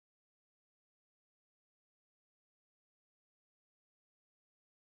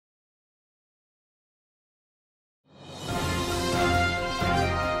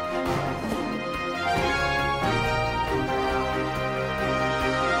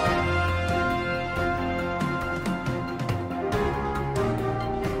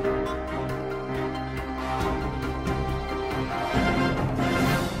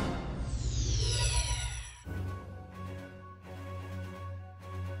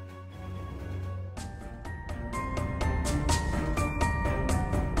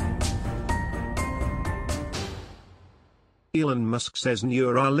Elon Musk says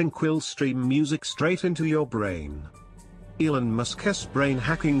Neuralink will stream music straight into your brain. Elon Musk's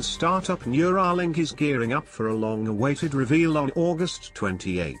brain-hacking startup Neuralink is gearing up for a long-awaited reveal on August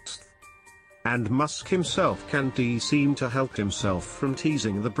 28. And Musk himself can't seem to help himself from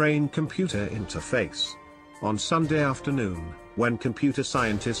teasing the brain-computer interface. On Sunday afternoon, when computer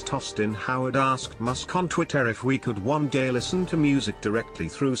scientist Austin Howard asked Musk on Twitter if we could one day listen to music directly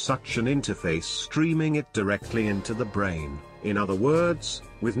through such an interface, streaming it directly into the brain, in other words,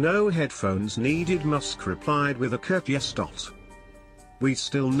 with no headphones needed, Musk replied with a curt yes. We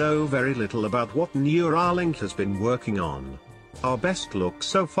still know very little about what Neuralink has been working on. Our best look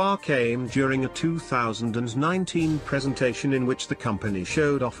so far came during a 2019 presentation in which the company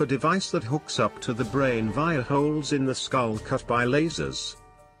showed off a device that hooks up to the brain via holes in the skull cut by lasers.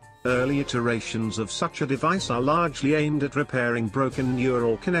 Early iterations of such a device are largely aimed at repairing broken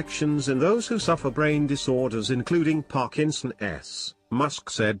neural connections in those who suffer brain disorders including Parkinson's, Musk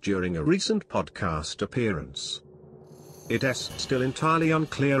said during a recent podcast appearance. It is still entirely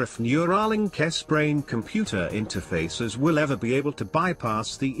unclear if Neuralink's brain-computer interfaces will ever be able to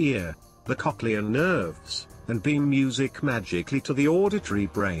bypass the ear, the cochlear nerves, and beam music magically to the auditory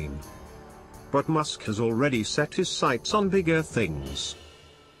brain. But Musk has already set his sights on bigger things.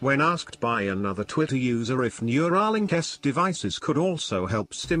 When asked by another Twitter user if Neuralink's devices could also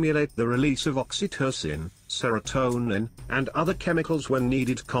help stimulate the release of oxytocin, serotonin, and other chemicals when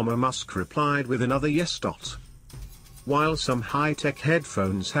needed, Musk replied with another yes. While some high-tech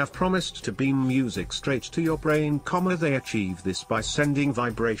headphones have promised to beam music straight to your brain, they achieve this by sending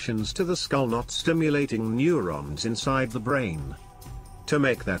vibrations to the skull, not stimulating neurons inside the brain. To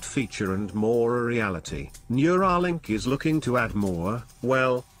make that feature and more a reality, Neuralink is looking to add more,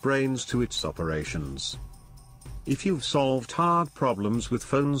 brains to its operations. If you've solved hard problems with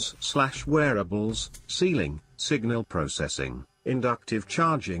phones/wearables, sealing, signal processing, inductive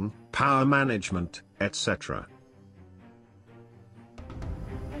charging, power management, etc.,